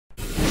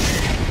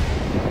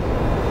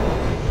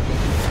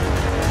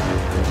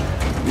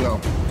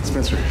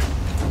Spencer,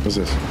 what's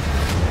this?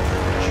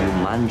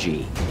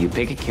 Jumanji. You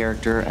pick a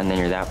character, and then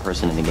you're that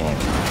person in the game.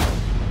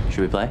 Should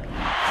we play?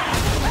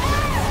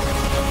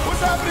 What's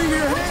happening to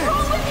your hands?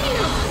 What's wrong with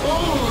you?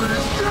 Holy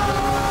shit!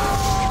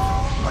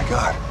 Oh my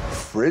God,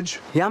 Fridge?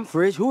 Yeah, I'm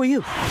Fridge. Who are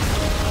you?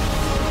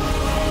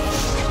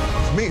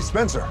 It's me,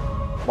 Spencer.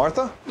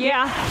 Martha?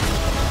 Yeah.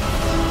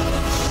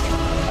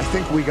 I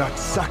think we got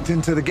sucked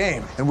into the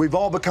game, and we've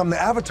all become the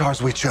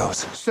avatars we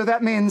chose. So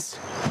that means...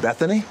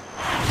 Bethany?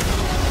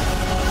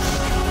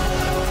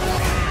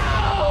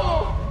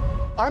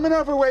 I'm an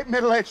overweight,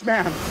 middle-aged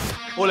man.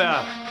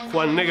 Hola,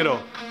 Juan Negro.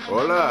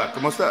 Hola,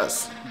 ¿cómo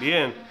estás?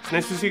 Bien. It's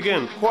nice to see you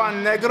again.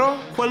 Juan Negro.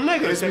 Juan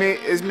Negro.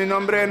 ¿Es mi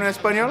nombre en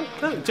español?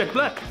 Jack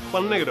Black.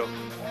 Juan Negro.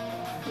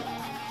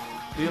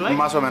 Do you like?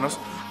 Más o menos.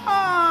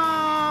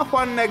 Ah,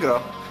 Juan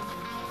Negro.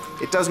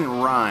 It doesn't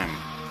rhyme.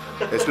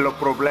 Es lo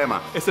problema.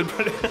 Es el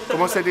problema.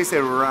 ¿Cómo se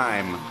dice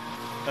rhyme?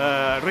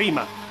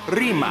 Rima.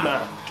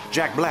 Rima.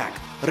 Jack Black.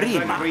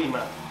 Rima.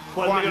 Rima.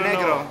 Juan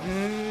Negro.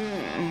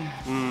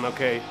 No.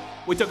 Okay.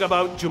 We talk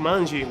about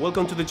Jumanji.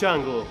 Welcome to the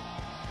jungle.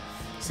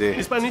 Sí.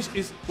 In Spanish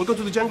is welcome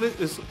to the jungle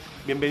is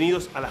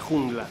bienvenidos a la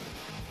jungla.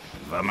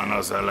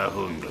 Vámonos a la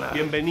jungla.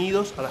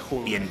 Bienvenidos a la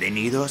jungla.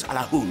 Bienvenidos a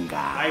la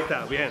jungla. Ahí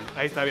está bien.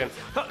 Ahí está bien.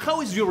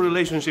 How is your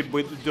relationship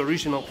with the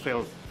original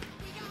film?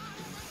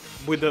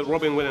 With the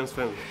Robin Williams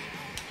film?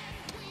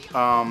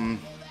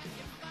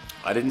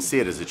 I didn't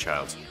see it as a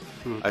child.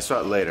 I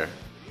saw it later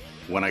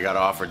when I got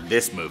offered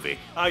this movie.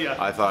 Oh, yeah.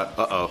 I thought,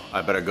 uh-oh,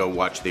 I better go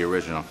watch the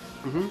original.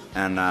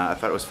 And I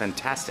thought it was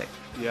fantastic.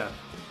 Yeah.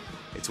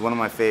 It's one of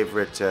my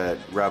favorite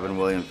Robin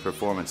Williams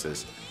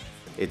performances.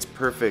 It's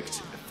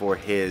perfect for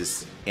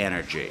his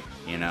energy,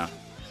 you know?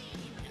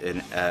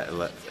 It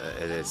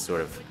is sort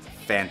of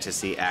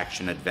fantasy,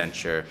 action,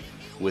 adventure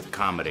with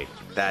comedy.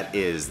 That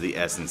is the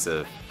essence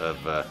of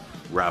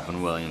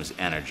Robin Williams'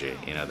 energy.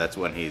 You know, that's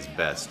when he's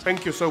best.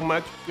 Thank you so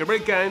much. You're very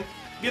kind.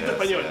 Bien tu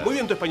español. Muy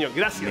bien tu español.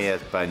 Gracias. Mi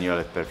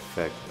español es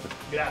perfecto.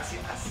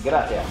 Gracias.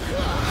 Gracias.